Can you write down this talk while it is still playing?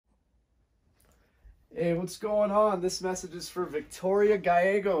Hey, what's going on? This message is for Victoria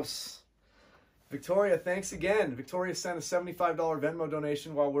Gallegos. Victoria, thanks again. Victoria sent a $75 Venmo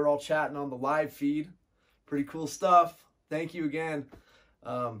donation while we're all chatting on the live feed. Pretty cool stuff. Thank you again.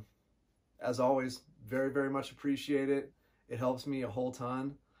 As always, very, very much appreciate it. It helps me a whole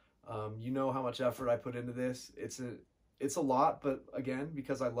ton. You know how much effort I put into this. It's a lot, but again,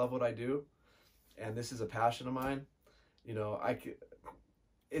 because I love what I do, and this is a passion of mine, you know,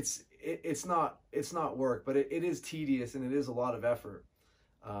 it's not work, but it is tedious and it is a lot of effort.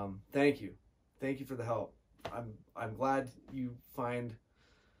 Thank you for the help. I'm glad you find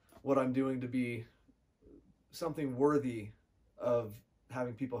what I'm doing to be something worthy of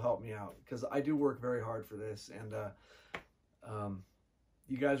having people help me out, because I do work very hard for this, and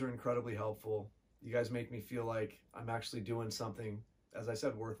you guys are incredibly helpful. You guys make me feel like I'm actually doing something, as I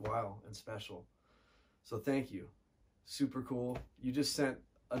said, worthwhile and special. So thank you. Super cool. You just sent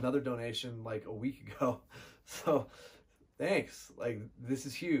another donation like a week ago. So thanks. Like, this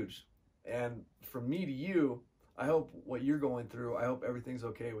is huge. And from me to you, I hope what you're going through, I hope everything's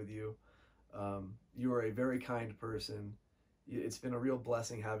okay with you. You are a very kind person. It's been a real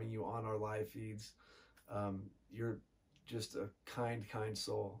blessing having you on our live feeds. You're just a kind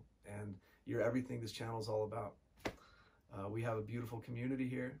soul, and you're everything this channel is all about. We have a beautiful community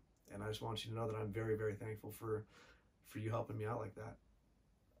here, and I just want you to know that I'm very, very thankful for you helping me out like that.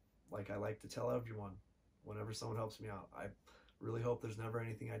 Like I like to tell everyone, whenever someone helps me out, I really hope there's never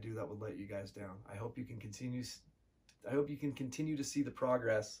anything I do that would let you guys down. I hope you can continue to see the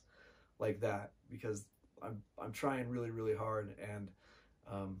progress like that, because I'm trying really, really hard, and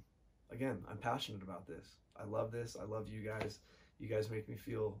again, I'm passionate about this. I love this. I love you guys. You guys make me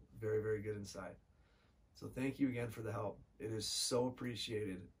feel very, very good inside. So thank you again for the help. It is so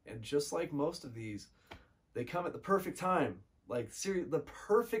appreciated. And just like most of these, they come at the perfect time. Like, seriously, the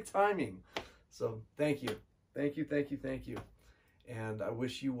perfect timing. So thank you. Thank you. And I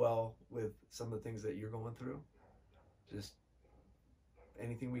wish you well with some of the things that you're going through. Just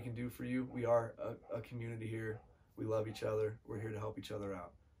anything we can do for you. We are a community here. We love each other. We're here to help each other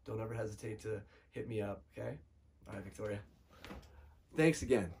out. Don't ever hesitate to hit me up, okay? All right, Victoria. Thanks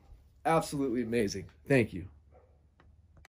again. Absolutely amazing. Thank you.